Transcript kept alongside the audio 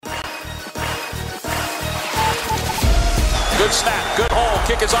Good snap, good hole,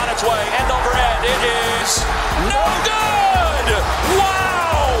 kick is on its way, end over end. It is no good!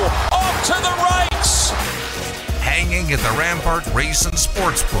 Wow! Off to the right! Hanging at the Rampart Racing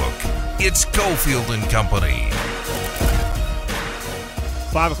Sportsbook, it's Cofield and Company.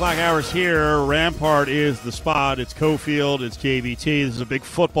 5 o'clock hours here. Rampart is the spot. It's Cofield. It's JVT. This is a big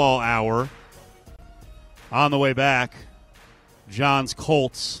football hour. On the way back, John's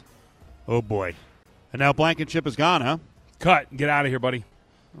Colts. Oh, boy. And now Blankenship is gone, huh? Cut. Get out of here, buddy.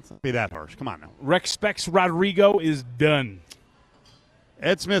 Let's not be that harsh. Come on now. Rex Specs Rodrigo is done.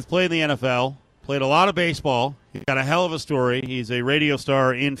 Ed Smith played in the NFL, played a lot of baseball. He's got a hell of a story. He's a radio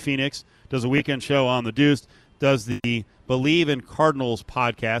star in Phoenix, does a weekend show on The Deuce, does the Believe in Cardinals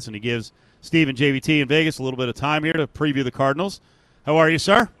podcast, and he gives Steve and JVT in Vegas a little bit of time here to preview the Cardinals. How are you,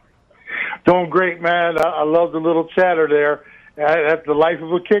 sir? Doing great, man. I love the little chatter there. That's the life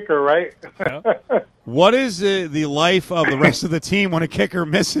of a kicker, right? Yep. What is the life of the rest of the team when a kicker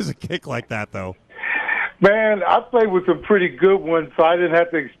misses a kick like that, though? Man, I played with some pretty good ones, so I didn't have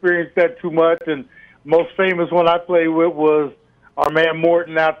to experience that too much. And most famous one I played with was our man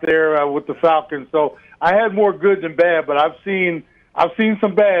Morton out there with the Falcons. So I had more good than bad, but I've seen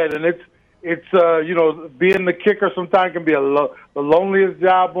some bad, and it's being the kicker sometimes can be the loneliest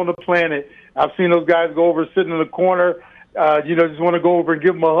job on the planet. I've seen those guys go over, sitting in the corner, just want to go over and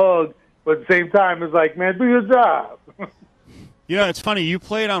give them a hug, but at the same time, it's like, man, do your job. It's funny. You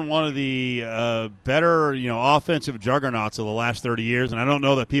played on one of the better, offensive juggernauts of the last 30 years, and I don't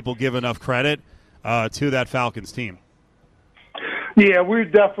know that people give enough credit to that Falcons team. Yeah, we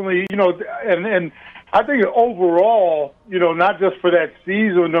definitely, and I think overall, not just for that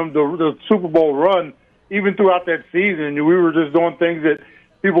season, the Super Bowl run, even throughout that season, we were just doing things that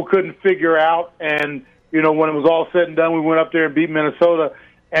people couldn't figure out. And, when it was all said and done, we went up there and beat Minnesota,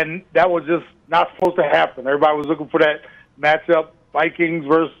 and that was just not supposed to happen. Everybody was looking for that matchup, Vikings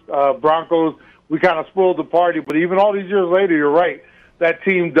versus Broncos. We kind of spoiled the party, but even all these years later, you're right, that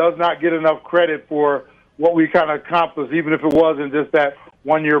team does not get enough credit for what we kind of accomplished, even if it wasn't just that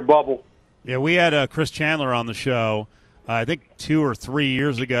one-year bubble. Yeah, we had Chris Chandler on the show, I think 2 or 3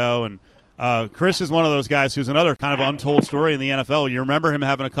 years ago, and Chris is one of those guys who's another kind of untold story in the NFL. You remember him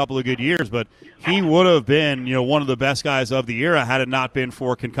having a couple of good years, but he would have been, one of the best guys of the era had it not been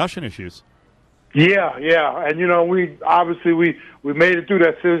for concussion issues. Yeah, and we obviously we made it through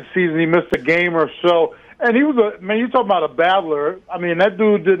that season. He missed a game or so, and he was you talk about a battler. I mean, that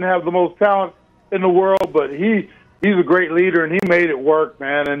dude didn't have the most talent in the world, but he's a great leader, and he made it work,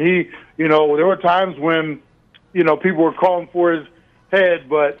 man. And he, there were times when, people were calling for his head,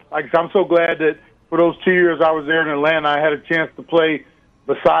 but I'm so glad that for those 2 years I was there in Atlanta, I had a chance to play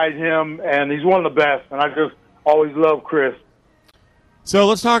beside him, and he's one of the best. And I just always loved Chris. So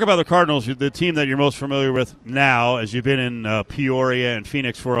let's talk about the Cardinals, the team that you're most familiar with now, as you've been in Peoria and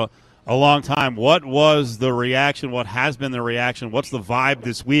Phoenix for a long time. What was the reaction? What has been the reaction? What's the vibe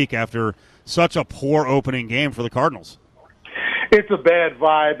this week after such a poor opening game for the Cardinals? It's a bad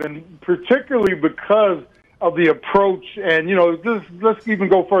vibe, and particularly because of the approach. And, let's even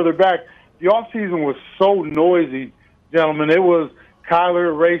go further back. The offseason was so noisy, gentlemen. It was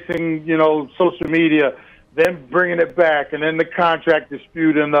Kyler racing, social media, then bringing it back, and then the contract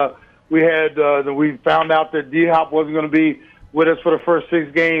dispute. And we found out that D-Hop wasn't going to be with us for the first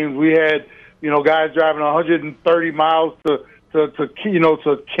 6 games. We had, guys driving 130 miles to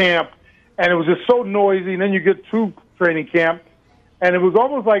camp. And it was just so noisy. And then you get to training camp, and it was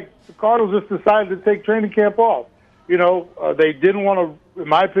almost like the Cardinals just decided to take training camp off. They didn't want to, in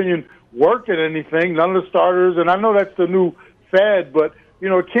my opinion, work at anything, none of the starters. And I know that's the new fad, but,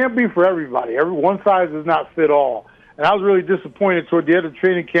 it can't be for everybody. One size does not fit all. And I was really disappointed toward the end of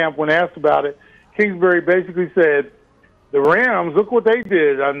training camp when asked about it. Kingsbury basically said, the Rams, look what they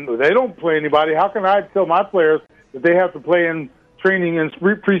did. They don't play anybody. How can I tell my players that they have to play in training and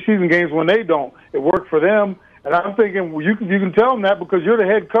preseason games when they don't? It worked for them. And I'm thinking, well, you can tell them that because you're the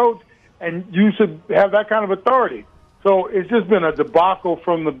head coach and you should have that kind of authority. So it's just been a debacle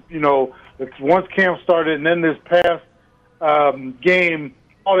from once camp started, and then this past game,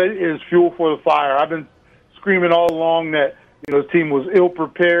 all it is fuel for the fire. I've been screaming all along that the team was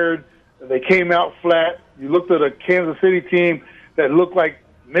ill-prepared. They came out flat. You looked at a Kansas City team that looked like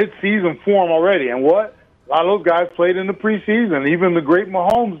mid-season form already. And what? A lot of those guys played in the preseason. Even the great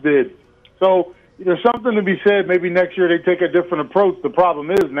Mahomes did. So there's something to be said. Maybe next year they take a different approach. The problem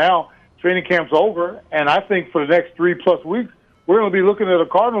is now training camp's over, and I think for the next 3+ weeks, we're going to be looking at a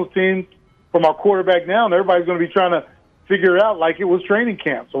Cardinals team from our quarterback down. Everybody's going to be trying to figure it out like it was training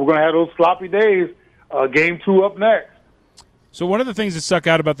camp. So we're going to have those sloppy days. Game 2 up next. So one of the things that stuck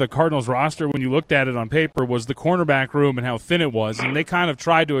out about the Cardinals roster when you looked at it on paper was the cornerback room and how thin it was, and they kind of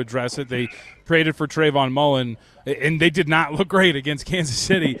tried to address it. They traded for Trayvon Mullen, and they did not look great against Kansas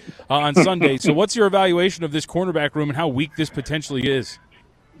City on Sunday. So what's your evaluation of this cornerback room and how weak this potentially is?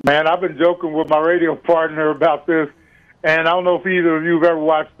 Man, I've been joking with my radio partner about this, and I don't know if either of you have ever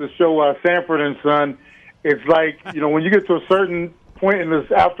watched the show Sanford and Son. It's like, when you get to a certain point in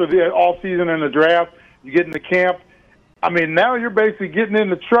this, after the off-season and the draft, you get into camp. I mean, now you're basically getting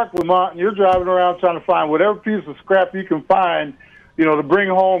in the truck, Lamont, and you're driving around trying to find whatever piece of scrap you can find, to bring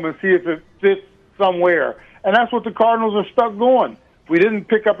home and see if it fits somewhere. And that's what the Cardinals are stuck doing. We didn't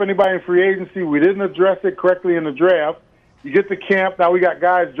pick up anybody in free agency. We didn't address it correctly in the draft. You get to camp, now we got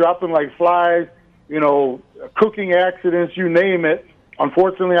guys dropping like flies, cooking accidents, you name it.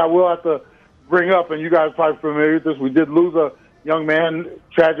 Unfortunately, I will have to bring up, and you guys are probably familiar with this, we did lose a young man,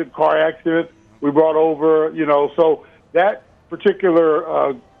 tragic car accident. We brought over, so that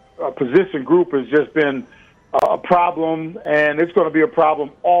particular position group has just been a problem, and it's going to be a problem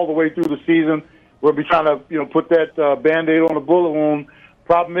all the way through the season. We'll be trying to, put that Band-Aid on the bullet wound.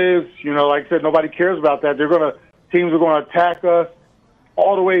 Problem is, like I said, nobody cares about that. Teams are going to attack us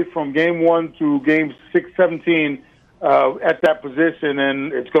all the way from game 1 to game 17 at that position,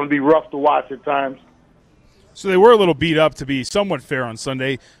 and it's going to be rough to watch at times. So they were a little beat up, to be somewhat fair, on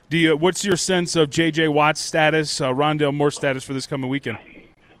Sunday. What's your sense of J.J. Watt's status, Rondale Moore's status for this coming weekend?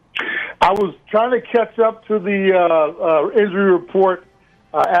 I was trying to catch up to the injury report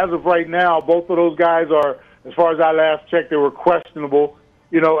as of right now. Both of those guys are, as far as I last checked, they were questionable.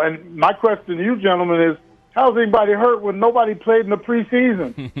 And my question to you, gentlemen, is how's anybody hurt when nobody played in the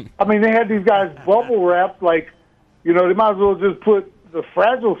preseason? I mean, they had these guys bubble wrapped like, they might as well just put the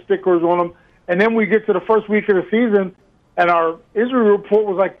fragile stickers on them. And then we get to the first week of the season, and our injury report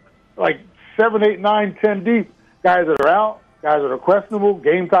was like 7, 8, 9, 10 deep. Guys that are out, guys that are questionable,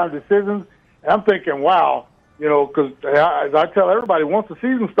 game-time decisions. And I'm thinking, wow, because as I tell everybody, once the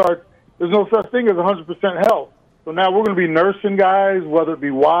season starts, there's no such thing as 100% health. So now we're going to be nursing guys, whether it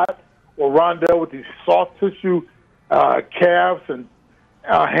be Watt or Rondale with these soft tissue calves and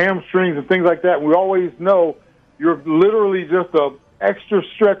hamstrings and things like that. And we always know you're literally just an extra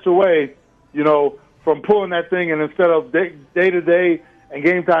stretch away from pulling that thing, and instead of day-to-day and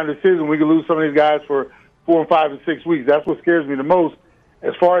game-time decision, we could lose some of these guys for 4 and 5 and 6 weeks. That's what scares me the most.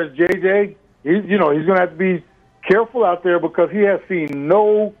 As far as JJ, he's going to have to be careful out there because he has seen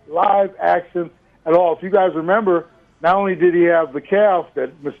no live action at all. If you guys remember, not only did he have the calf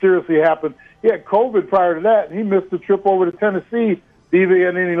that mysteriously happened, he had COVID prior to that, and he missed the trip over to Tennessee to even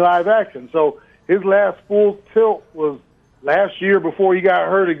get any live action. So his last full tilt was last year before he got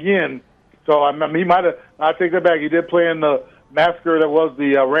hurt again. So, he might have – I take that back. He did play in the massacre that was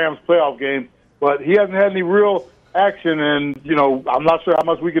the Rams playoff game. But he hasn't had any real action, and, I'm not sure how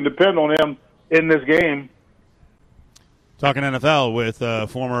much we can depend on him in this game. Talking NFL with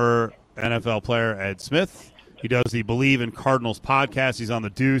former NFL player Ed Smith. He does the Believe in Cardinals podcast. He's on the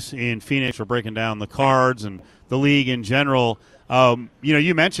Deuce in Phoenix. We're breaking down the Cards and the league in general.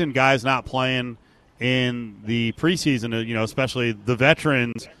 You mentioned guys not playing in the preseason, especially the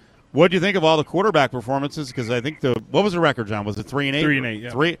veterans. What do you think of all the quarterback performances? Because I think what was the record, John? Was it 3-8? 3-8, yeah.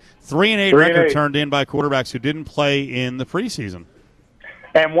 3-8 record turned in by quarterbacks who didn't play in the preseason.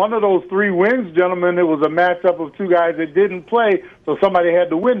 And one of those 3 wins, gentlemen, it was a matchup of 2 guys that didn't play, so somebody had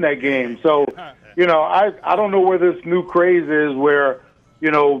to win that game. So, I don't know where this new craze is where,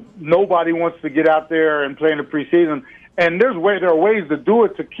 nobody wants to get out there and play in the preseason. And there are ways to do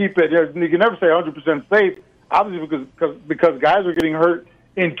it to keep it. You can never say 100% safe, obviously, because guys are getting hurt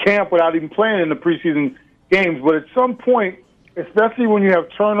in camp without even playing in the preseason games. But at some point, especially when you have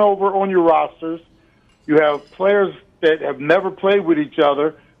turnover on your rosters, you have players that have never played with each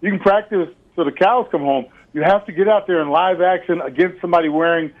other, you can practice till the cows come home. You have to get out there in live action against somebody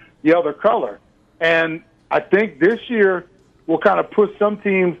wearing the other color. And I think this year will kind of push some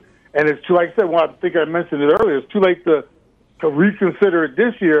teams, and it's too, like I said, I think I mentioned it earlier, it's too late to reconsider it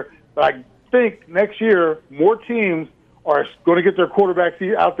this year. But I think next year more teams are going to get their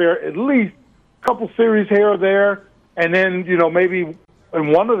quarterbacks out there at least a couple series here or there, and then, maybe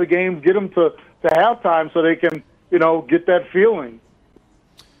in one of the games get them to halftime so they can, get that feeling.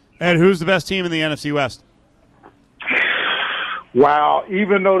 And who's the best team in the NFC West? Wow,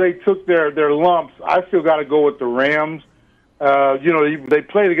 even though they took their lumps, I still got to go with the Rams. They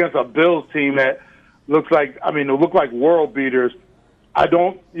played against a Bills team that look like world beaters. I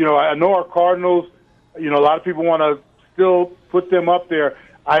know our Cardinals, a lot of people want to still put them up there.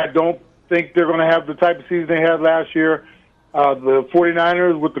 I don't think they're going to have the type of season they had last year. The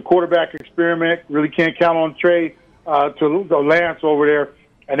 49ers with the quarterback experiment really can't count on Trey to Lance over there.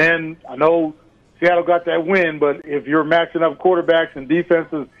 And then I know Seattle got that win, but if you're matching up quarterbacks and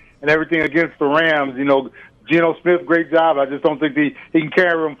defenses and everything against the Rams, Geno Smith, great job. I just don't think he can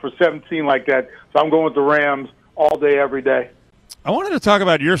carry them for 17 like that. So I'm going with the Rams all day, every day. I wanted to talk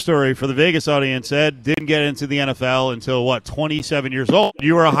about your story for the Vegas audience. Ed didn't get into the NFL until, 27 years old.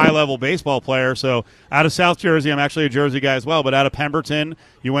 You were a high-level baseball player, so out of South Jersey, I'm actually a Jersey guy as well, but out of Pemberton,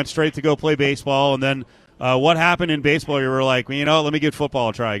 you went straight to go play baseball, and then what happened in baseball? You were like, let me give football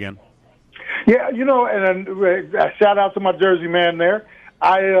a try again. Yeah, and then shout out to my Jersey man there.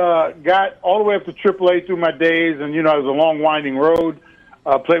 I got all the way up to AAA through my days, and, it was a long, winding road.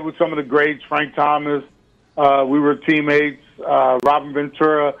 Played with some of the greats, Frank Thomas. We were teammates, Robin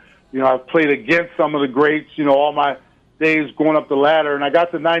Ventura. I played against some of the greats, all my days going up the ladder. And I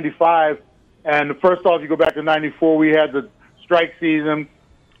got to 95, and first off, you go back to 94, we had the strike season.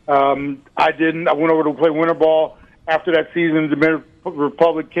 I went over to play winter ball. After that season, the Dominican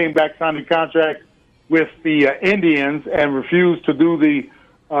Republic came back, signed a contract with the Indians and refused to do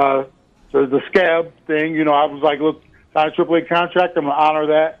the scab thing. I was like, look, sign a AAA contract. I'm going to honor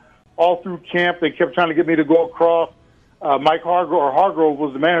that. All through camp, they kept trying to get me to go across. Mike Hargrove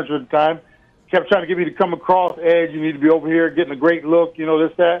was the manager at the time. Kept trying to get me to come across. Ed, you need to be over here getting a great look,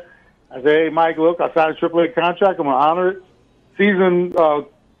 this, that. I said, hey, Mike, look, I signed a AAA contract. I'm going to honor it. Season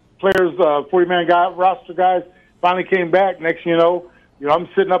players, 40-man roster guys, finally came back. Next thing you know, I'm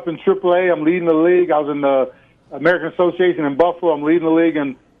sitting up in AAA. I'm leading the league. I was in the American Association in Buffalo. I'm leading the league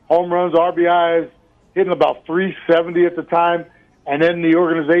in home runs, RBIs, hitting about 370 at the time. And then the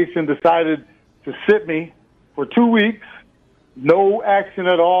organization decided to sit me for 2 weeks, no action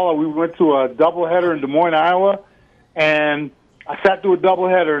at all. We went to a doubleheader in Des Moines, Iowa, and I sat through a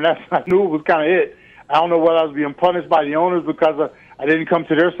doubleheader, and I knew it was kind of it. I don't know whether I was being punished by the owners because I didn't come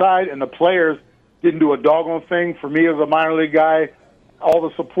to their side, and the players didn't do a doggone thing for me as a minor league guy, all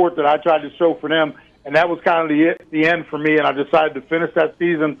the support that I tried to show for them. And that was kind of the end for me, and I decided to finish that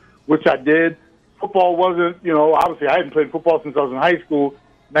season, which I did. Football wasn't, obviously I hadn't played football since I was in high school,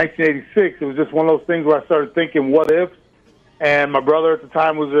 1986. It was just one of those things where I started thinking, what if? And my brother at the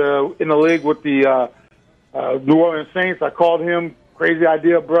time was in the league with the New Orleans Saints. I called him, crazy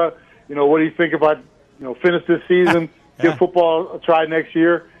idea, bro. What do you think if I, finish this season, give football a try next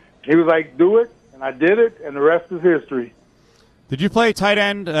year? He was like, do it, and I did it, and the rest is history. Did you play tight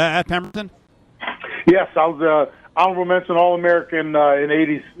end at Pemberton? Yes, I was honorable mention All-American in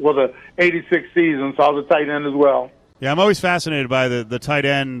the 86 season, so I was a tight end as well. Yeah, I'm always fascinated by the tight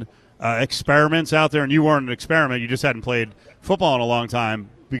end experiments out there, and you weren't an experiment. You just hadn't played football in a long time,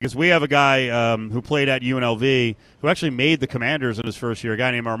 because we have a guy who played at UNLV who actually made the Commanders in his first year, a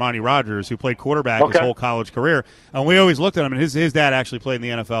guy named Armani Rogers, who played quarterback his whole college career. And we always looked at him, and his dad actually played in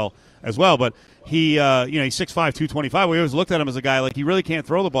the NFL as well. But he's 6'5", 225. We always looked at him as a guy like he really can't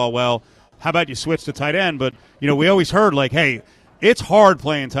throw the ball well. How about you switch to tight end? But, we always heard, like, hey, it's hard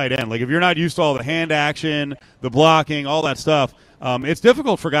playing tight end. Like, if you're not used to all the hand action, the blocking, all that stuff, it's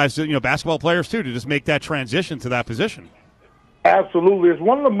difficult for guys, basketball players, too, to just make that transition to that position. Absolutely. It's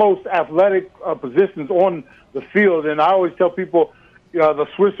one of the most athletic positions on the field. And I always tell people, the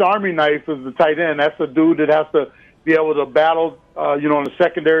Swiss Army knife is the tight end. That's a dude that has to be able to battle, in the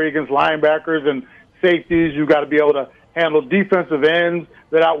secondary against linebackers and safeties. You got to be able to handle defensive ends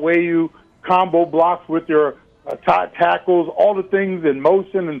that outweigh you, combo blocks with your tackles, all the things in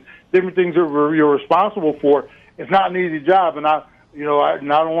motion and different things that you're responsible for. It's not an easy job, and I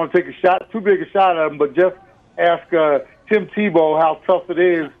don't want to take too big a shot at him, but just ask Tim Tebow how tough it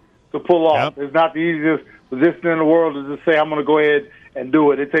is to pull off. Yep. It's not the easiest position in the world to just say, I'm going to go ahead and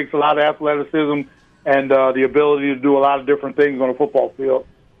do it. It takes a lot of athleticism and the ability to do a lot of different things on a football field.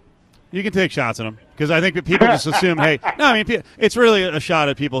 You can take shots at him, because I think that people just assume, it's really a shot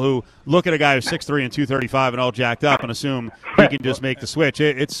at people who look at a guy who's 6'3" and 235 and all jacked up and assume he can just make the switch.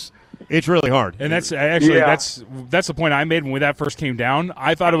 It's really hard. And that's actually that's the point I made when that first came down.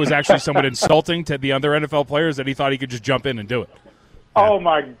 I thought it was actually somewhat insulting to the other NFL players that he thought he could just jump in and do it. Yeah. Oh,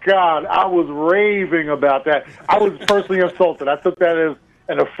 my God. I was raving about that. I was personally insulted. I took that as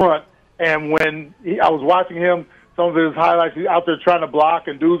an affront. And when I was watching him, some of his highlights, he's out there trying to block,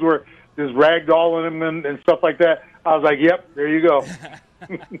 and dudes were just ragdolling him and stuff like that. I was like, yep, there you go.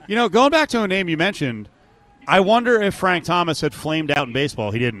 Going back to a name you mentioned, I wonder if Frank Thomas had flamed out in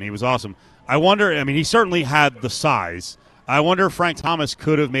baseball. He didn't. He was awesome. He certainly had the size. I wonder if Frank Thomas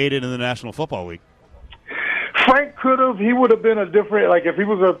could have made it in the National Football League. Frank could have. He would have been a different, if he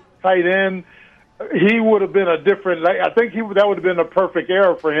was a tight end, he would have been a different, I think that would have been a perfect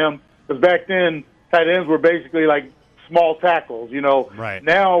era for him, because back then tight ends were basically like small tackles, Right.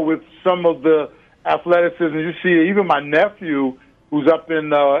 Now with some of the athleticism. You see, even my nephew, who's up in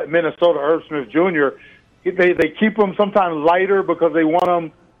Minnesota, Herb Smith Jr., they keep them sometimes lighter because they want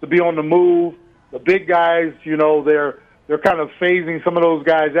them to be on the move. The big guys, you know, they're kind of phasing some of those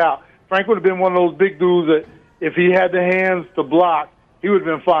guys out. Frank would have been one of those big dudes that if he had the hands to block, he would have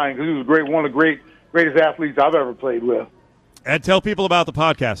been fine because he was one of the greatest athletes I've ever played with. Ed, tell people about the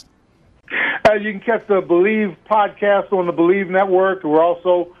podcast. You can catch the Believe podcast on the Believe Network. We're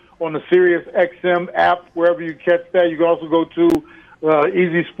also on the Sirius XM app, wherever you catch that. You can also go to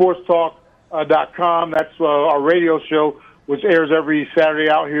EasySportsTalk.com. That's our radio show, which airs every Saturday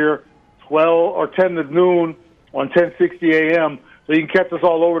out here, 12 or 10 to noon on 1060 a.m. So you can catch us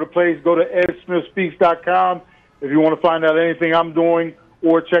all over the place. Go to EdSmithSpeaks.com if you want to find out anything I'm doing,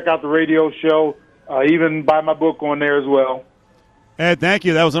 or check out the radio show. Even buy my book on there as well. Ed, thank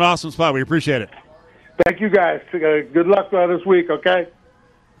you. That was an awesome spot. We appreciate it. Thank you, guys. Good luck this week, okay?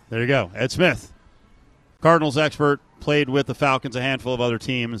 There you go. Ed Smith, Cardinals expert, played with the Falcons, a handful of other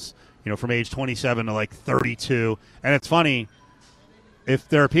teams, you know, from age 27 to like 32. And it's funny, if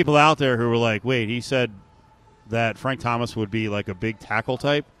there are people out there who were like, wait, he said that Frank Thomas would be like a big tackle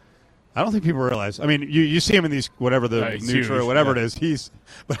type. I don't think people realize. I mean, you see him in these, whatever the neutral or whatever it is.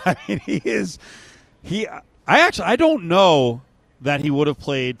 But I mean, I don't know that he would have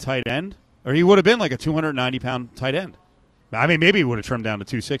played tight end, or he would have been like a 290-pound tight end. I mean, maybe he would have trimmed down to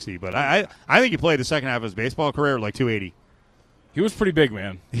 260, but I think he played the second half of his baseball career like 280. He was pretty big,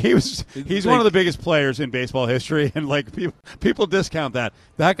 man. He's one of the biggest players in baseball history, and like people discount that.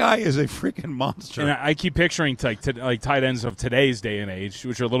 That guy is a freaking monster. And I keep picturing like tight ends of today's day and age,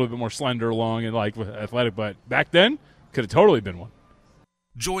 which are a little bit more slender, long, and like athletic. But back then, could have totally been one.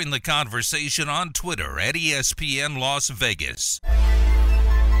 Join the conversation on Twitter at ESPN Las Vegas.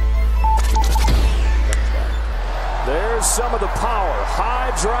 There's some of the power.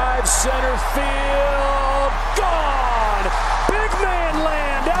 High drive, center field, gone! Big man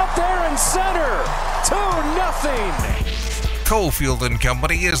land out there in center. 2-0. Cofield and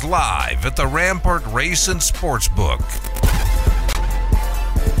Company is live at the Rampart Race and Sportsbook.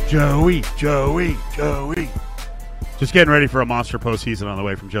 Joey. Just getting ready for a monster postseason on the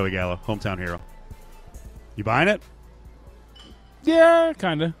way from Joey Gallo, hometown hero. You buying it? Yeah,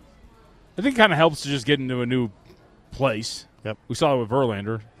 kind of. I think it kind of helps to just get into a new place. Yep. We saw it with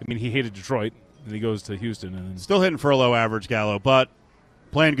Verlander. I mean, he hated Detroit, and he goes to Houston. And Still hitting for a low average, Gallo, but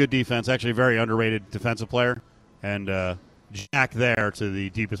playing good defense. Actually a very underrated defensive player. And jack there to the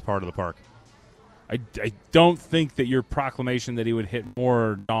deepest part of the park. I don't think that your proclamation that he would hit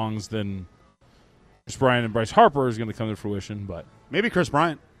more dongs than Chris Bryant and Bryce Harper is going to come to fruition, but Maybe Chris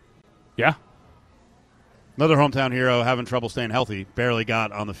Bryant. yeah. Another hometown hero having trouble staying healthy. Barely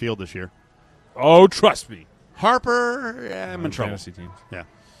got on the field this year. Oh, trust me. Harper, I'm in trouble. Fantasy teams. Yeah.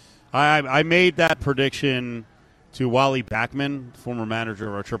 I made that prediction to Wally Backman, former manager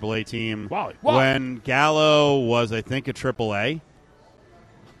of our AAA team, Wally. when Gallo was, I think, a AAA.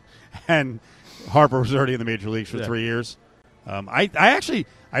 And Harper was already in the major leagues for 3 years. I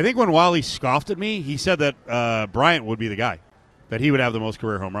think when Wally scoffed at me, he said that Bryant would be the guy, that he would have the most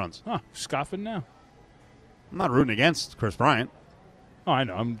career home runs. Huh, scoffing now. I'm not rooting against Chris Bryant. Oh, I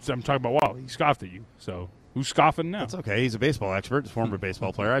know. I'm talking about Wally. He scoffed at you. So who's scoffing now? That's okay. He's a baseball expert. He's a former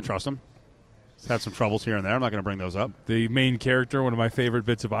baseball player. I trust him. He's had some troubles here and there. I'm not going to bring those up. The main character, one of my favorite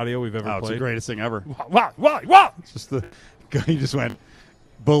bits of audio we've ever Oh, played. it's the greatest thing ever. Wally. It's just he just went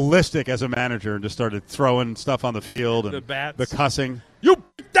ballistic as a manager and just started throwing stuff on the field and The bats. the cussing. You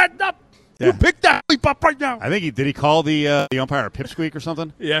pick that up. Yeah. You pick that leap up right now. I think did he call the umpire a pipsqueak or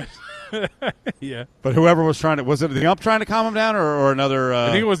something? Yeah. Yeah. But whoever was was it the ump trying to calm him down or another?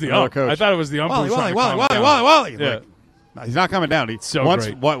 I think it was the another ump. coach? I thought it was the ump. who was trying to calm him down. Wally. Yeah. Like, no, he's not coming down. Once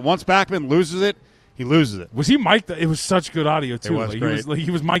great. Once Backman loses it, he loses it. Was he mic'd up? It was such good audio, too. was great.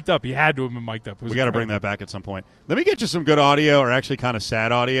 He was mic'd up. He had to have been mic'd up. We got to bring that back at some point. Let me get you some good audio, or actually kind of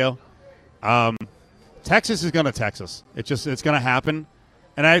sad audio. Texas is going to Texas. It's going to happen.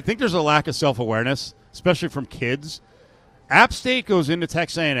 And I think there's a lack of self-awareness, especially from kids. App State goes into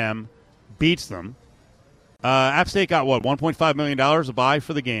Texas A&M, beats them. App State got, $1.5 million to buy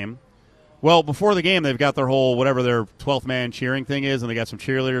for the game. Well, before the game, they've got their whole, whatever their 12th man cheering thing is, and they got some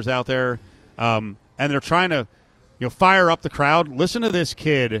cheerleaders out there. And they're trying to fire up the crowd. Listen to this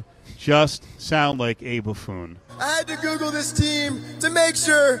kid just sound like a buffoon. I had to Google this team to make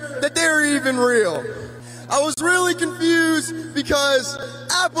sure that they were even real. I was really confused because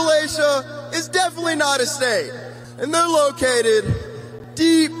Appalachia is definitely not a state. And they're located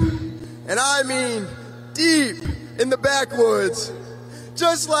deep, and I mean deep, in the backwoods.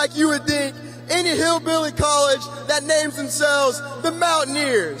 Just like you would think any hillbilly college that names themselves the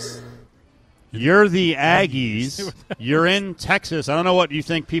Mountaineers. You're the Aggies. You're in Texas. I don't know what you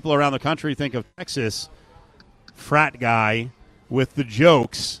think people around the country think of Texas. Frat guy with the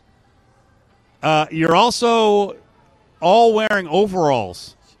jokes. You're also all wearing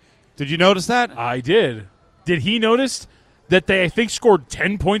overalls. Did you notice that? I did. Did he notice that they, I think, scored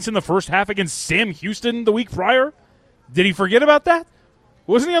 10 points in the first half against Sam Houston the week prior? Did he forget about that?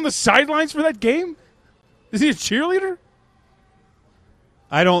 Wasn't he on the sidelines for that game? Is he a cheerleader?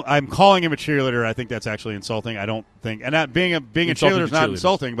 I'm calling him a cheerleader. I think that's actually insulting. I don't think, and that being a cheerleader is not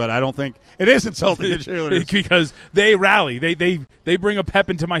insulting, but I don't think it is insulting to cheerleaders because they rally. They bring a pep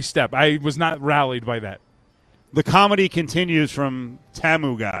into my step. I was not rallied by that. The comedy continues from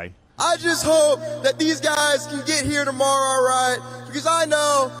Tamu guy. I just hope that these guys can get here tomorrow, all right? Because I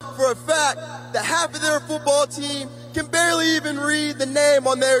know for a fact that half of their football team can barely even read the name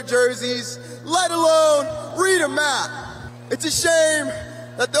on their jerseys, let alone read a map. It's a shame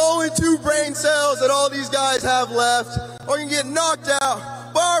that the only 2 brain cells that all these guys have left are going to get knocked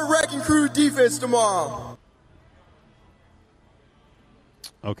out by our wrecking crew defense tomorrow.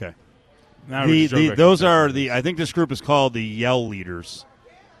 Okay. Those are I think this group is called the Yell Leaders.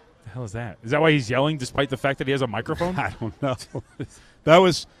 What the hell is that? Is that why he's yelling despite the fact that he has a microphone? I don't know. That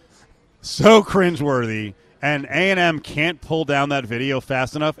was so cringeworthy, and A&M can't pull down that video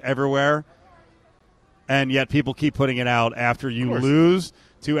fast enough everywhere. And yet people keep putting it out after you lose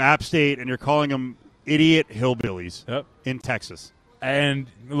to App State, and you're calling them idiot hillbillies in Texas. And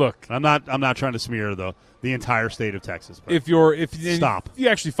look, I'm not trying to smear the entire state of Texas. But if you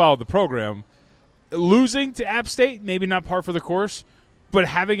actually follow the program, losing to App State maybe not par for the course, but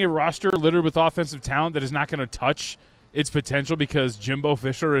having a roster littered with offensive talent that is not going to touch its potential because Jimbo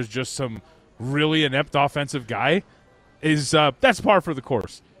Fisher is just some really inept offensive guy is that's par for the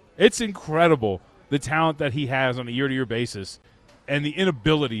course. It's incredible. The talent that he has on a year-to-year basis and the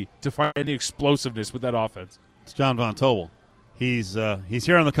inability to find any explosiveness with that offense. It's John Von Tobel. He's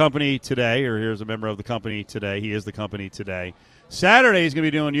here on the company today, or here's a member of the company today. He is the company today. Saturday he's going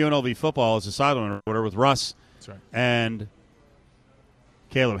to be doing UNLV football as a sideline reporter with Russ and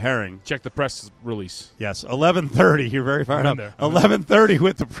Caleb Herring. Check the press release. Yes, 11:30. You're very fired up. 11:30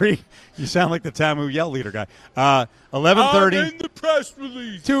 with the pre. You sound like the Tamu Yell Leader guy. 11:30. I'm in the press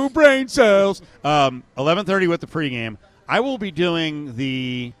release. 2 brain cells. 11:30 with the pregame. I will be doing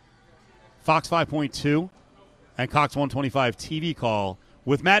the Fox 5.2 and Cox 125 TV call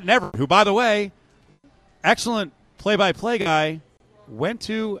with Matt Never, who, by the way, excellent play-by-play guy, went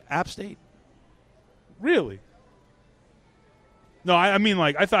to App State. Really? No, I mean,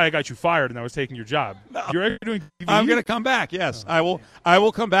 like, I thought I got you fired and I was taking your job. No. You're actually doing TV? I'm going to come back, yes. I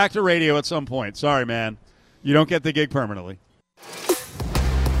will come back to radio at some point. Sorry, man. You don't get the gig permanently.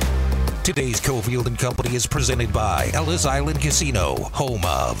 Today's Cofield and Company is presented by Ellis Island Casino, home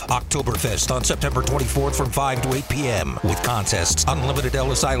of Oktoberfest on September 24th from 5 to 8 p.m. with contests, unlimited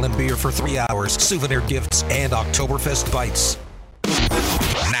Ellis Island beer for 3 hours, souvenir gifts, and Oktoberfest bites.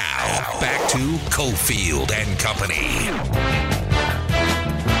 Now, back to Cofield and Company.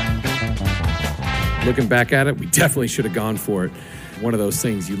 Looking back at it, we definitely should have gone for it. One of those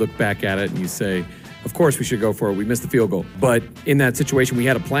things, you look back at it and you say, of course we should go for it. We missed the field goal. But in that situation, we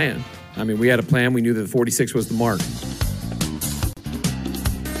had a plan. I mean, we had a plan. We knew that the 46 was the mark.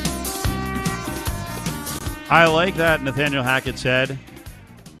 I like that Nathaniel Hackett said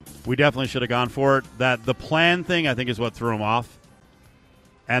we definitely should have gone for it. That the plan thing, I think, is what threw him off.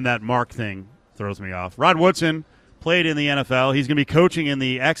 And that mark thing throws me off. Rod Woodson played in the NFL. He's going to be coaching in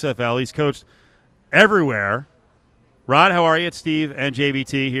the XFL. He's coached everywhere. Rod, how are you? It's Steve and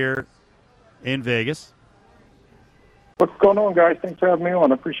JBT here in Vegas. What's going on, guys? Thanks for having me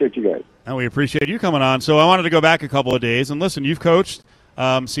on. I appreciate you guys. And we appreciate you coming on. So I wanted to go back a couple of days. And listen, you've coached,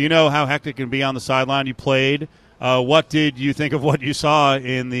 so you know how hectic it can be on the sideline. You played. What did you think of what you saw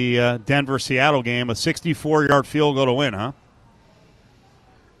in the Denver-Seattle game? A 64-yard field goal to win, huh?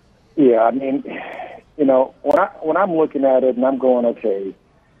 Yeah, I mean, you know, when I'm looking at it and I'm going, okay,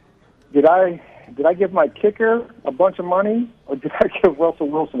 did I give my kicker a bunch of money, or did I give Russell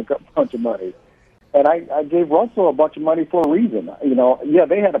Wilson a bunch of money? And I gave Russell a bunch of money for a reason. You know, yeah,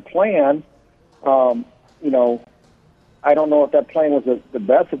 they had a plan. You know, I don't know if that plan was the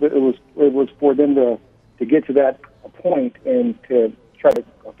best. If it was for them to get to that point and to try to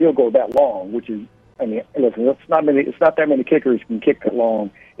a field goal that long, which is, I mean, listen, it's not that many kickers can kick that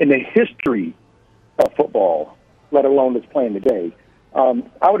long in the history of football, let alone that's playing today.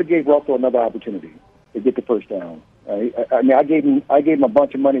 I would have gave Russell another opportunity to get the first down. I mean, I gave him a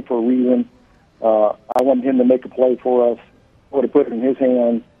bunch of money for a reason. I wanted him to make a play for us. I would have put it in his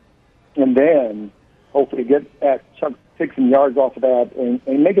hands. And then hopefully take some yards off of that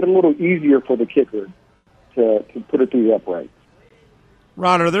and make it a little easier for the kicker to put it through the uprights.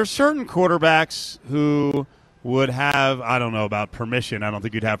 Ron, are there certain quarterbacks who would have, I don't know about permission, I don't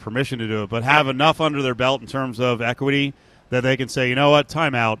think you'd have permission to do it, but have enough under their belt in terms of equity that they can say, you know what,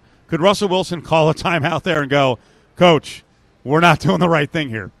 timeout. Could Russell Wilson call a timeout there and go, Coach, we're not doing the right thing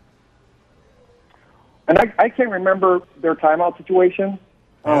here? And I can't remember their timeout situation.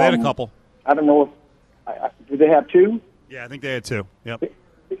 Yeah, they had a couple. I don't know if did they have two? Yeah, I think they had two. Yep.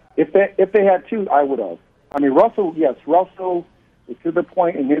 If they had two, I would have. I mean, Russell is to the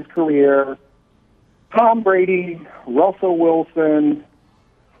point in his career. Tom Brady, Russell Wilson,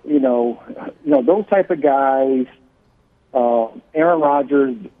 you know those type of guys. Aaron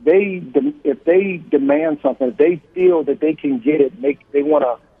Rodgers. If they demand something, if they feel that they can get it, they want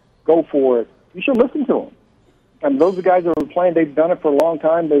to go for it. You should listen to them. And those are guys that are playing. They've done it for a long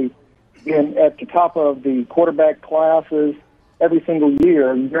time. They've been at the top of the quarterback classes every single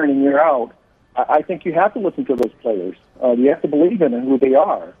year in and year out. I think you have to listen to those players. You have to believe in who they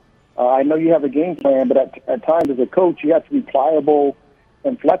are. I know you have a game plan, but at times as a coach, you have to be pliable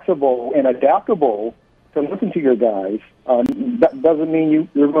and flexible and adaptable to listen to your guys. That doesn't mean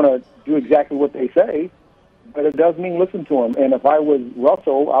you're going to do exactly what they say, but it does mean listen to them. And if I was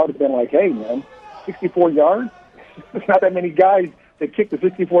Russell, I would have been like, hey, man, 64 yards? There's not that many guys that kick the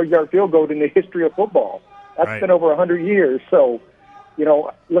 64-yard field goal in the history of football. That's been over 100 years. So,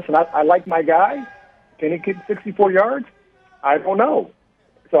 listen, I like my guy. Can he kick 64 yards? I don't know.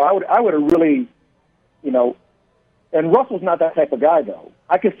 So I would have really, and Russell's not that type of guy, though.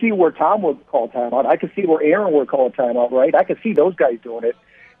 I could see where Tom would call timeout. I could see where Aaron would call a timeout, right? I could see those guys doing it.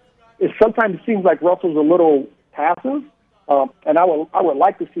 Sometimes it seems like Russell's a little passive, and I would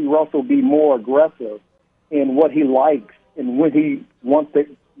like to see Russell be more aggressive in what he likes and when he wants to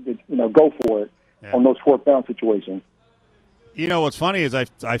go for it on those fourth down situations. What's funny is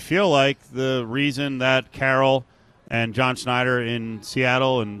I feel like the reason that Carroll and John Schneider in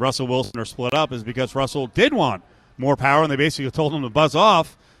Seattle and Russell Wilson are split up is because Russell did want more power, and they basically told him to buzz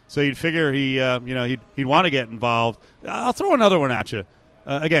off. So you'd figure he'd want to get involved. I'll throw another one at you.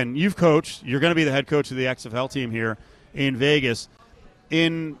 Again, you've coached. You're going to be the head coach of the XFL team here in Vegas.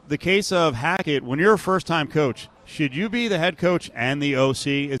 In the case of Hackett, when you're a first-time coach, should you be the head coach and the OC?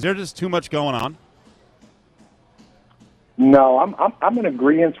 Is there just too much going on? No, I'm in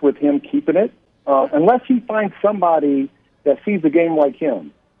agreement with him keeping it, unless he finds somebody that sees the game like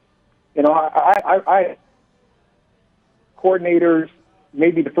him. I coordinators,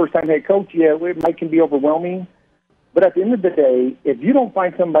 maybe the first-time head coach, it can be overwhelming. But at the end of the day, if you don't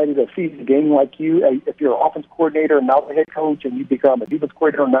find somebody that sees the game like you, if you're an offense coordinator and now the head coach, and you become a defense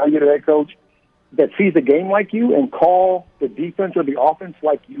coordinator and now you're the head coach, that sees the game like you and call the defense or the offense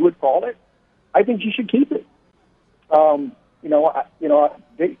like you would call it, I think you should keep it.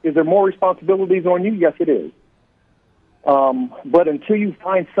 Is there more responsibilities on you? Yes, it is. But until you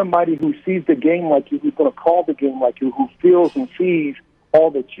find somebody who sees the game like you, who's going to call the game like you, who feels and sees all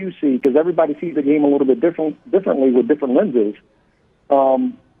that you see, because everybody sees the game a little bit differently with different lenses.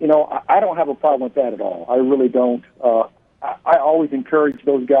 I don't have a problem with that at all. I really don't. I always encourage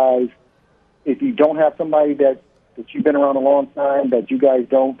those guys. If you don't have somebody that you've been around a long time, that you guys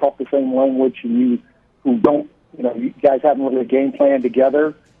don't talk the same language, and you guys haven't really a game plan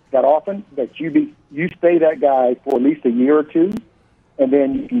together that often, that you stay that guy for at least a year or two, and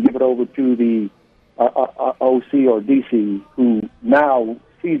then you can give it over to the OC or DC, who now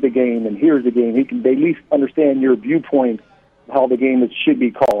sees the game and hears the game. They at least understand your viewpoint of how the game should be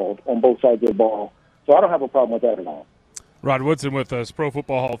called on both sides of the ball. So I don't have a problem with that at all. Rod Woodson with us, Pro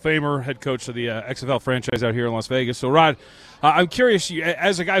Football Hall of Famer, head coach of the XFL franchise out here in Las Vegas. So, Rod, I'm curious,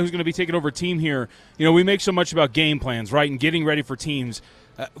 as a guy who's going to be taking over a team here, we make so much about game plans, right, and getting ready for teams.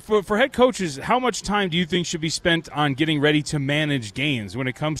 For head coaches, how much time do you think should be spent on getting ready to manage games when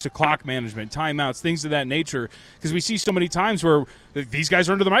it comes to clock management, timeouts, things of that nature? Because we see so many times where these guys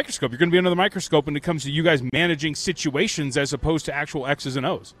are under the microscope. You're going to be under the microscope when it comes to you guys managing situations as opposed to actual X's and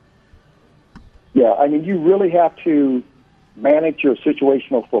O's. Yeah, I mean, you really have to manage your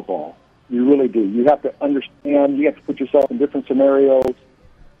situational football. You really do. You have to understand. You have to put yourself in different scenarios.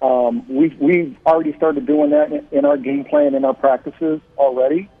 We've already started doing that in our game plan, in our practices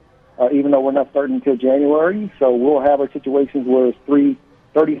already, even though we're not starting until January. So we'll have our situations where it's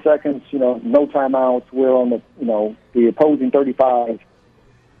 30 seconds, no timeouts. We're on the opposing 35.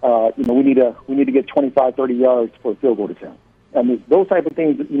 We need to get 25, 30 yards for a field goal attempt. I mean, those type of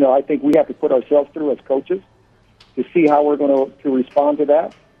things, I think we have to put ourselves through as coaches to see how we're going to respond to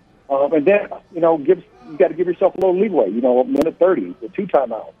that. And then, you got to give yourself a little leeway, a minute 30, the two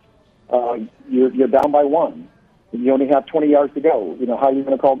timeouts. you're down by 1. You only have 20 yards to go. How are you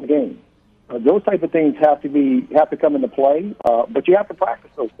going to call the game? Those type of things have to come into play, but you have to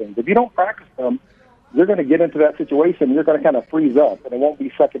practice those things. If you don't practice them, you're going to get into that situation. You're going to kind of freeze up, and it won't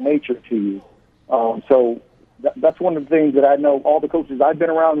be second nature to you. So that's one of the things that I know all the coaches I've been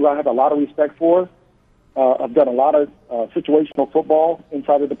around who I have a lot of respect for. I've done a lot of situational football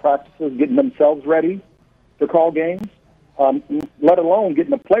inside of the practices, getting themselves ready to call games, let alone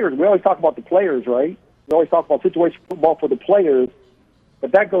getting the players. We always talk about the players, right? We always talk about situational football for the players,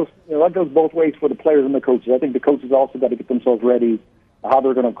 but that goes both ways for the players and the coaches. I think the coaches also got to get themselves ready how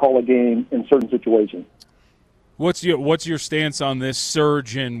they're going to call a game in certain situations. What's your stance on this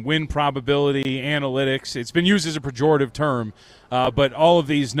surge in win probability analytics? It's been used as a pejorative term, but all of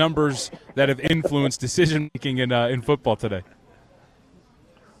these numbers that have influenced decision-making in football today.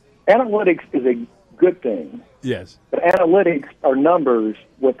 Analytics is a good thing. Yes. But analytics are numbers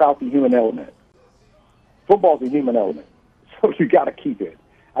without the human element. Football's a human element, so you got to keep it.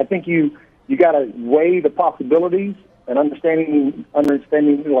 I think you got to weigh the possibilities and understanding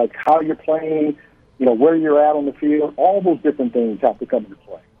like how you're playing, where you're at on the field. All those different things have to come into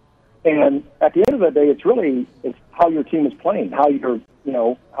play. And at the end of the day, it's how your team is playing, how your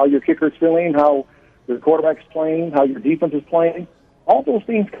kicker is feeling, how your quarterback's playing, how your defense is playing. All those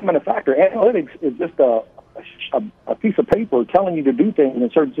things come into factor. Analytics is just a piece of paper telling you to do things in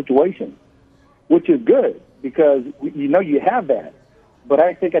certain situations, which is good because you have that. But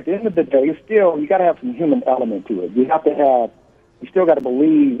I think at the end of the day, you got to have some human element to it. You still got to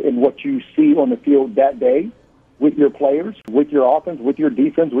believe in what you see on the field that day with your players, with your offense, with your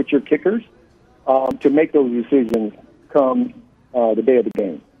defense, with your kickers, to make those decisions come the day of the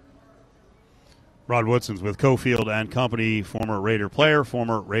game. Rod Woodson's with Cofield and Company, former Raider player,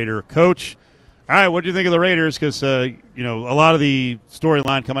 former Raider coach. All right, what do you think of the Raiders? Because, a lot of the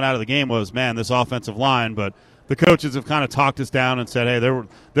storyline coming out of the game was, man, this offensive line, but the coaches have kind of talked us down and said, hey,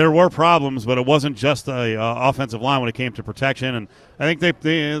 there were problems, but it wasn't just the offensive line when it came to protection. And I think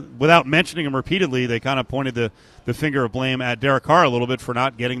they without mentioning them repeatedly, they kind of pointed the finger of blame at Derek Carr a little bit for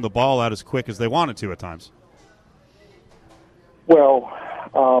not getting the ball out as quick as they wanted to at times. Well,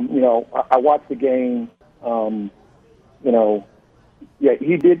 I watched the game. Yeah,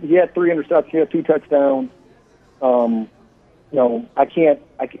 he did. He had 3 interceptions. He had 2 touchdowns. I'm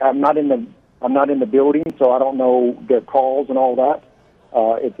not in the building, so I don't know their calls and all that.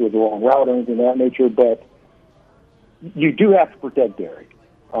 If it was the wrong route or anything of that nature, but you do have to protect Derek.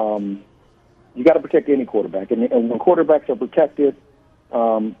 You got to protect any quarterback, and when quarterbacks are protected,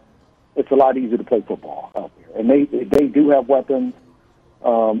 it's a lot easier to play football out there. And they do have weapons,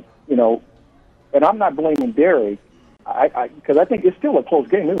 And I'm not blaming Derek, because I think it's still a close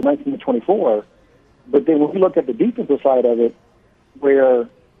game. It was 19-24, but then when we look at the defensive side of it, where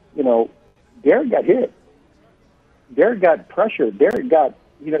Derek got hit. Derek got pressured. Derek got,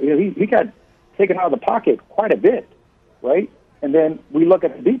 he got taken out of the pocket quite a bit, right? And then we look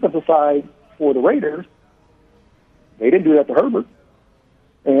at the defensive side for the Raiders. They didn't do that to Herbert.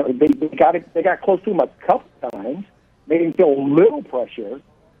 And they got close to him a couple times, made him feel a little pressure.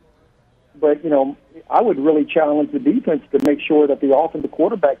 But, I would really challenge the defense to make sure that the offensive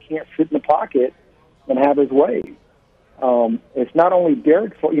quarterback can't sit in the pocket and have his way. It's not only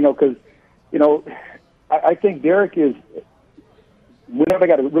Derek's fault, because I think Derek is. Whenever they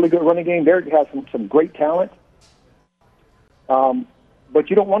got a really good running game, Derek has some great talent. But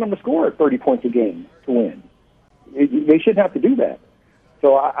you don't want them to score 30 points a game to win. They shouldn't have to do that.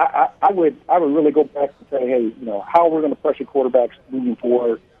 So I would really go back and say, hey, how we're going to pressure quarterbacks moving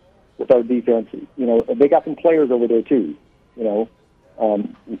forward with our defense. They got some players over there too. We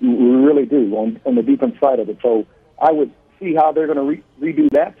really do on the defense side of it. So I would see how they're going to redo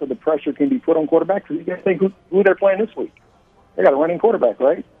that so the pressure can be put on quarterbacks. You got to think who they're playing this week. They got a running quarterback,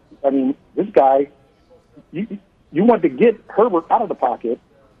 right? I mean, this guy, you want to get Herbert out of the pocket,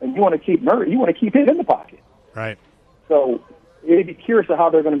 and you want to keep Murray. You want to keep him in the pocket. Right. So it'd be curious of how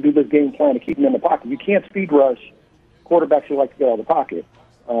they're going to do this game plan to keep him in the pocket. You can't speed rush quarterbacks who like to get out of the pocket.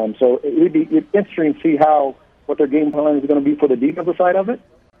 So it'd be interesting to see what their game plan is going to be for the defensive side of it.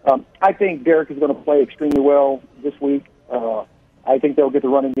 I think Derek is going to play extremely well this week. I think they'll get the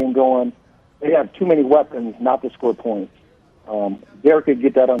running game going. They have too many weapons not to score points. Derek could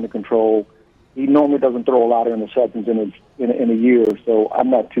get that under control. He normally doesn't throw a lot of interceptions in a year, so I'm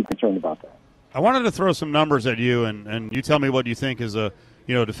not too concerned about that. I wanted to throw some numbers at you, and you tell me what you think as a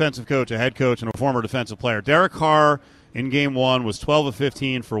defensive coach, a head coach, and a former defensive player. Derek Carr in Game 1 was 12 of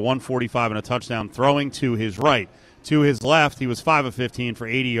 15 for 145 and a touchdown, throwing to his right. To his left, he was 5 of 15 for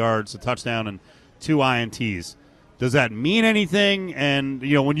 80 yards, a touchdown, and 2 INTs. Does that mean anything? And,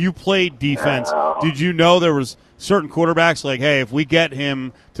 when you played defense, did you know there was certain quarterbacks like, hey, if we get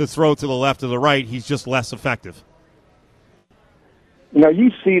him to throw to the left or the right, he's just less effective?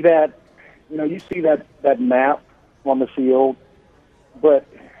 You see that map on the field, but,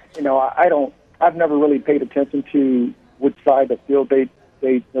 I've never really paid attention to which side of the field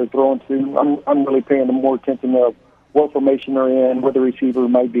they're throwing to. I'm really paying more attention to what formation they're in, where the receiver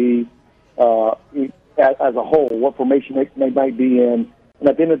might be, as a whole, what formation they might be in. And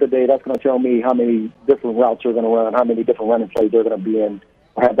at the end of the day, that's going to tell me how many different routes they're going to run, how many different running plays they're going to be in,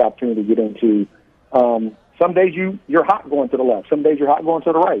 or have the opportunity to get into. Some days you're hot going to the left. Some days you're hot going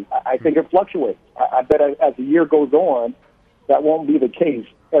to the right. I think it fluctuates. I bet as the year goes on, that won't be the case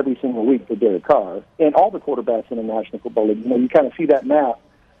every single week for Derek Carr and all the quarterbacks in the National Football League. You kind of see that map,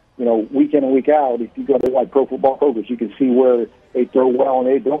 week in and week out. If you go to like Pro Football Focus, you can see where they throw well and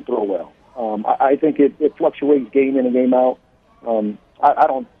they don't throw well. I think it fluctuates game in and game out. I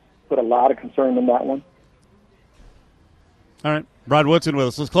don't put a lot of concern in that one. All right. Rod Woodson with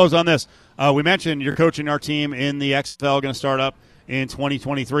us. Let's close on this. We mentioned you're coaching our team in the XFL, going to start up in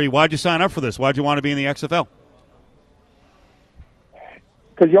 2023. Why'd you sign up for this? Why'd you want to be in the XFL?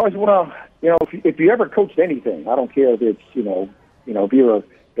 Because you always want to, if you ever coached anything, I don't care if it's, if you're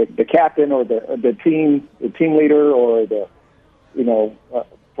the captain or the team leader or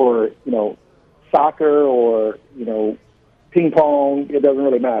for soccer or ping pong, it doesn't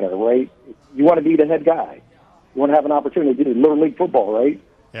really matter, right? You want to be the head guy. You want to have an opportunity to do Little League football, right?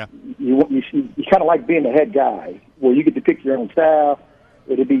 Yeah. You kind of like being the head guy, where you get to pick your own staff.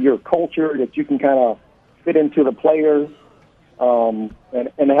 It'd be your culture that you can kind of fit into the players, and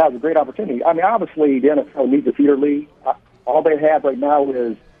it has a great opportunity. I mean, obviously the NFL needs a feeder league. All they have right now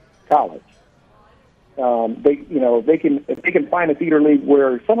is college. If they can find a feeder league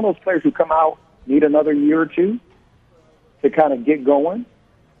where some of those players who come out need another year or two to kind of get going,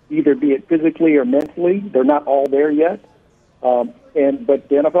 either be it physically or mentally, they're not all there yet. But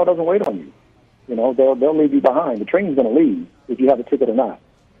the NFL doesn't wait on you. They'll leave you behind. The train's going to leave if you have a ticket or not.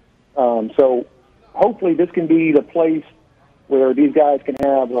 So hopefully this can be the place where these guys can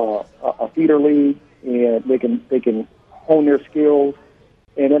have a feeder league and they can hone their skills,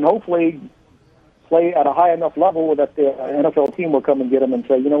 and then hopefully play at a high enough level that the NFL team will come and get them and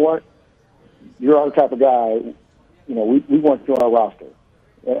say, you know what, you're our type of guy. We want you on our roster.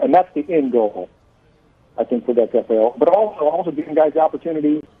 And that's the end goal, I think, for the XFL. But also giving guys the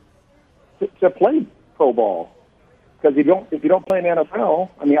opportunity to play pro ball. Because if you don't play in the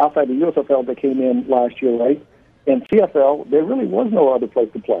NFL, outside the USFL that came in last year, right, and CFL, there really was no other place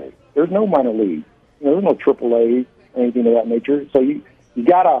to play. There's no minor league. There's no AAA, anything of that nature. So you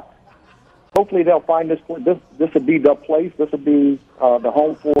gotta. Hopefully they'll find this. This will be the place. This will be the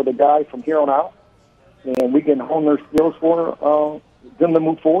home for the guys from here on out, and we can hone their skills for them to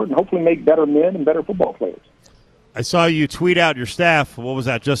move forward and hopefully make better men and better football players. I saw you tweet out your staff. What was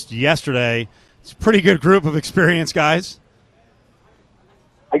that, just yesterday? It's a pretty good group of experienced guys.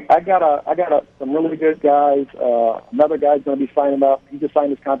 I got some really good guys. Another guy's going to be signing up. He just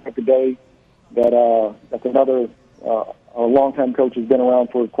signed his contract today. That's another a longtime coach who's been around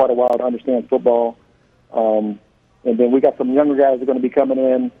for quite a while to understand football. And then we got some younger guys that are going to be coming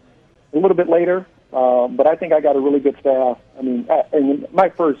in a little bit later. But I think I got a really good staff. And my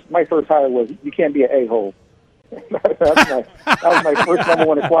first hire was you can't be an a-hole. that was my first number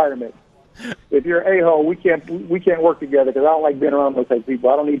one requirement. If you're an a-hole, we can't work together because I don't like being around those type of people.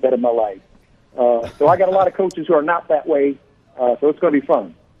 I don't need that in my life. So I got a lot of coaches who are not that way. So it's going to be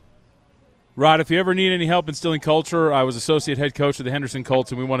fun. Rod, if you ever need any help instilling culture, I was associate head coach of the Henderson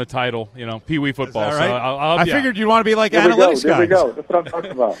Colts, and we won a title, Pee Wee football. Is that right? So I figured you'd want to be like analytics guys. There we go. That's what I'm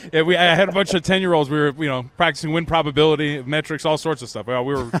talking about. Yeah, I had a bunch of 10-year-olds. We were, practicing win probability, metrics, all sorts of stuff. We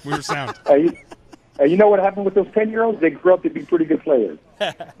were sound. You know what happened with those 10-year-olds? They grew up to be pretty good players.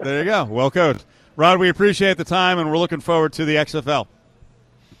 There you go. Well coached. Rod, we appreciate the time, and we're looking forward to the XFL.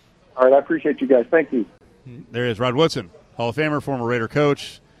 All right, I appreciate you guys. Thank you. There is Rod Woodson, Hall of Famer, former Raider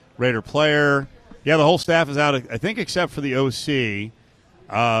coach, Raider player. Yeah, the whole staff is out, I think, except for the OC.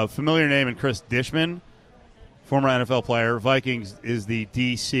 Familiar name in Chris Dishman, former NFL player. Vikings is the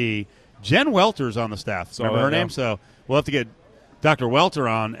DC. Jen Welter's on the staff. Remember her name? So we'll have to get Dr. Welter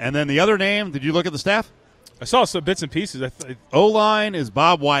on. And then the other name, did you look at the staff? I saw some bits and pieces. O-line is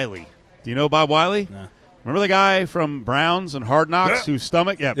Bob Wiley. Do you know Bob Wiley? No. Remember the guy from Browns and Hard Knocks whose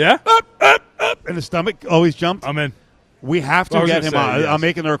stomach? Yeah? Up, and his stomach always jumped? I'm in. We have to get him on. Yes. I'm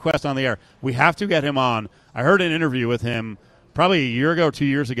making the request on the air. We have to get him on. I heard an interview with him probably a year ago, 2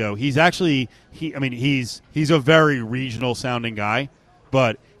 years ago. He's actually he's a very regional sounding guy,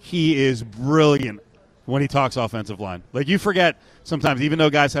 but he is brilliant when he talks offensive line. Like, you forget sometimes, even though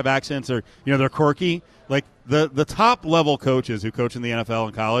guys have accents or, they're quirky, like the top level coaches who coach in the NFL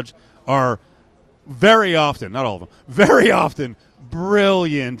and college are very often, not all of them, very often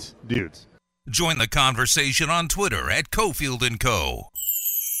brilliant dudes. Join the conversation on Twitter at Cofield & Co.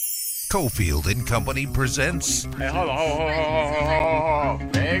 Cofield & Company presents Hey, hold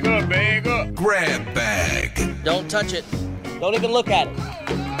on. Bag up. Grab Bag. Don't touch it. Don't even look at it.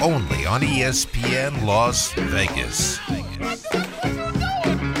 Only on ESPN Las Vegas.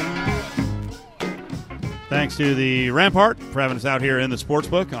 Thanks to the Rampart for having us out here in the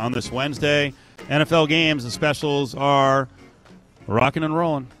Sportsbook on this Wednesday. NFL games, the specials are rocking and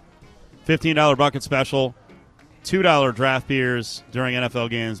rolling. $15 bucket special, $2 draft beers during NFL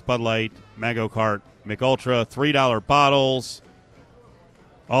games, Bud Light, Mango Cart, McUltra, $3 bottles.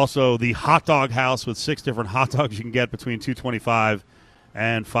 Also, the hot dog house with 6 different hot dogs you can get between $2.25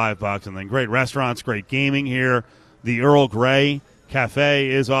 and $5. And then great restaurants, great gaming here. The Earl Grey Cafe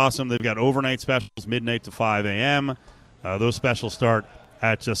is awesome. They've got overnight specials, midnight to 5 a.m. Those specials start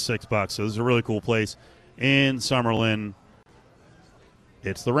at just $6. So this is a really cool place in Summerlin.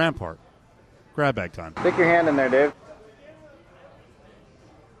 It's the Rampart. Grab bag time. Stick your hand in there, Dave.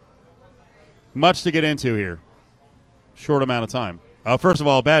 Much to get into here. Short amount of time. First of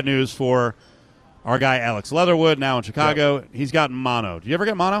all, bad news for our guy Alex Leatherwood, now in Chicago. Yep. He's gotten mono. Do you ever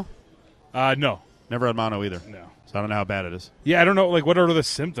get mono? No. Never had mono either. No. So I don't know how bad it is. Yeah, I don't know. Like, what are the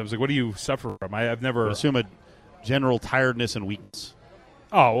symptoms? Like, what do you suffer from? I've never. I assume a general tiredness and weakness.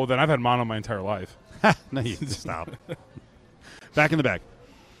 Oh, well, then I've had mono my entire life. No, you stop. Back in the bag.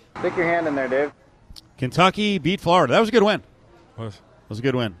 Stick your hand in there, Dave. Kentucky beat Florida. That was a good win. What? That was a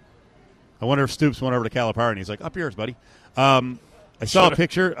good win. I wonder if Stoops went over to Calipari and he's like, up yours, buddy. I saw a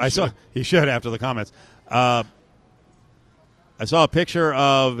picture. He should after the comments. I saw a picture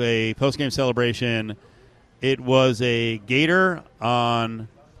of a post-game celebration. It was a gator on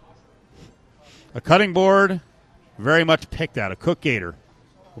a cutting board, very much picked out, a cooked gator.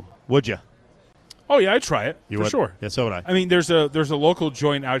 Would you? Oh, yeah, I'd try it, You for would? sure. Yeah, so would I. I mean, there's a local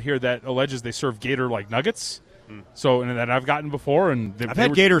joint out here that alleges they serve gator like nuggets. So, and that I've gotten before, and I've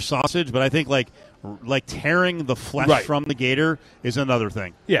had gator sausage, but I think like tearing the flesh from the gator is another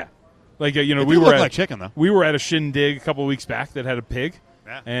thing. Yeah, like we were look at like chicken though. We were at a shindig a couple of weeks back that had a pig,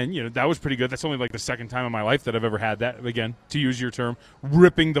 yeah. And that was pretty good. That's only like the second time in my life that I've ever had that. Again, to use your term,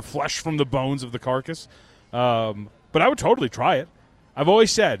 ripping the flesh from the bones of the carcass. But I would totally try it. I've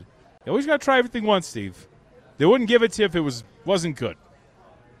always said, you always got to try everything once, Steve. They wouldn't give it to you if it wasn't good.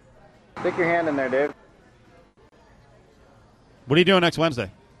 Stick your hand in there, Dave. What are you doing next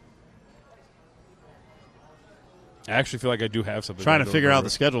Wednesday? I actually feel like I do have something. Trying to figure out the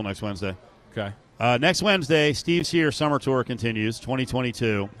schedule next Wednesday. Okay. Next Wednesday, Steve's Here Summer Tour continues,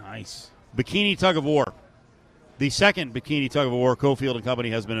 2022. Nice. Bikini Tug of War. The second Bikini Tug of War Cofield &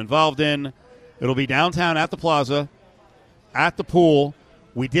 Company has been involved in. It'll be downtown at the plaza, at the pool.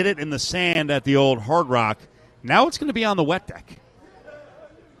 We did it in the sand at the old Hard Rock. Now it's going to be on the wet deck.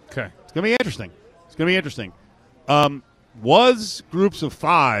 Okay. It's going to be interesting. Was groups of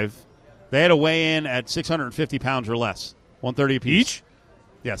 5. They had to weigh in at 650 pounds or less, 130 apiece. Each?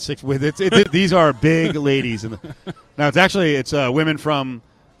 Yeah, 6. These are big ladies. Now it's women from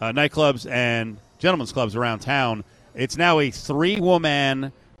nightclubs and gentlemen's clubs around town. It's now a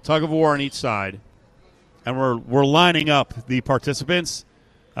 3-woman tug of war on each side, and we're lining up the participants.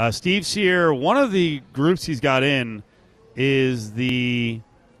 Steve Sear, one of the groups he's got in is the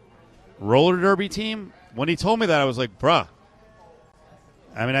roller derby team. When he told me that, I was like, bruh.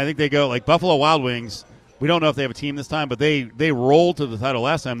 I mean, I think they go like Buffalo Wild Wings. We don't know if they have a team this time, but they rolled to the title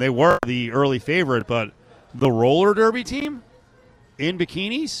last time. They were the early favorite, but the roller derby team in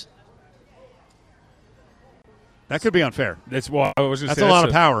bikinis? That could be unfair. That's a lot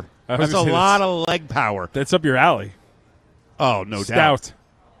of power. That's a lot of leg power. That's up your alley. Oh, no doubt.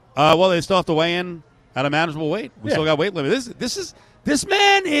 Stout. Well, they still have to weigh in at a manageable weight. We still got weight limit. This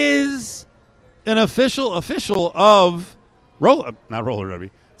man is an official of not roller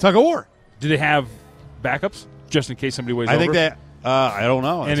derby, tug of war. Do they have backups just in case somebody weighs I over? think that I don't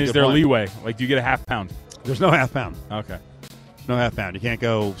know. And is there leeway? Like, do you get a half pound? There's no half pound. Okay. No half pound. You can't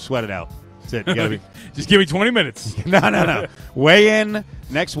go sweat it out. That's it. You gotta be. Just give me 20 minutes. No. Weigh in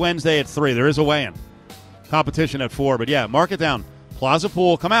next Wednesday at 3. There is a weigh in. Competition at 4. But yeah, mark it down. Plaza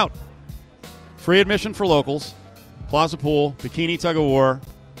Pool, come out. Free admission for locals. Plaza Pool, Bikini Tug of War.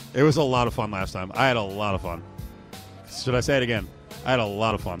 It was a lot of fun last time. I had a lot of fun. Should I say it again? I had a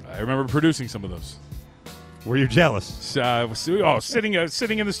lot of fun. I remember producing some of those. Were you jealous? Sitting in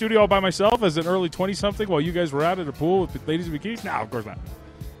the studio all by myself as an early 20-something while you guys were out at a pool with ladies in bikinis? No, of course not.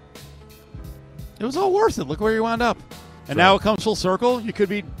 It was all worth it. Look where you wound up. And now it comes full circle. You could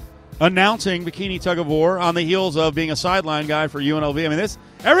be announcing Bikini Tug of War on the heels of being a sideline guy for UNLV. I mean,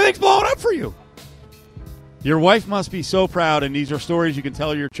 everything's blowing up for you. Your wife must be so proud, and these are stories you can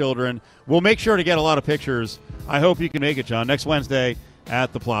tell your children. We'll make sure to get a lot of pictures. I hope you can make it, John, next Wednesday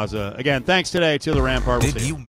at the Plaza. Again, thanks today to the Rampart. We'll see you.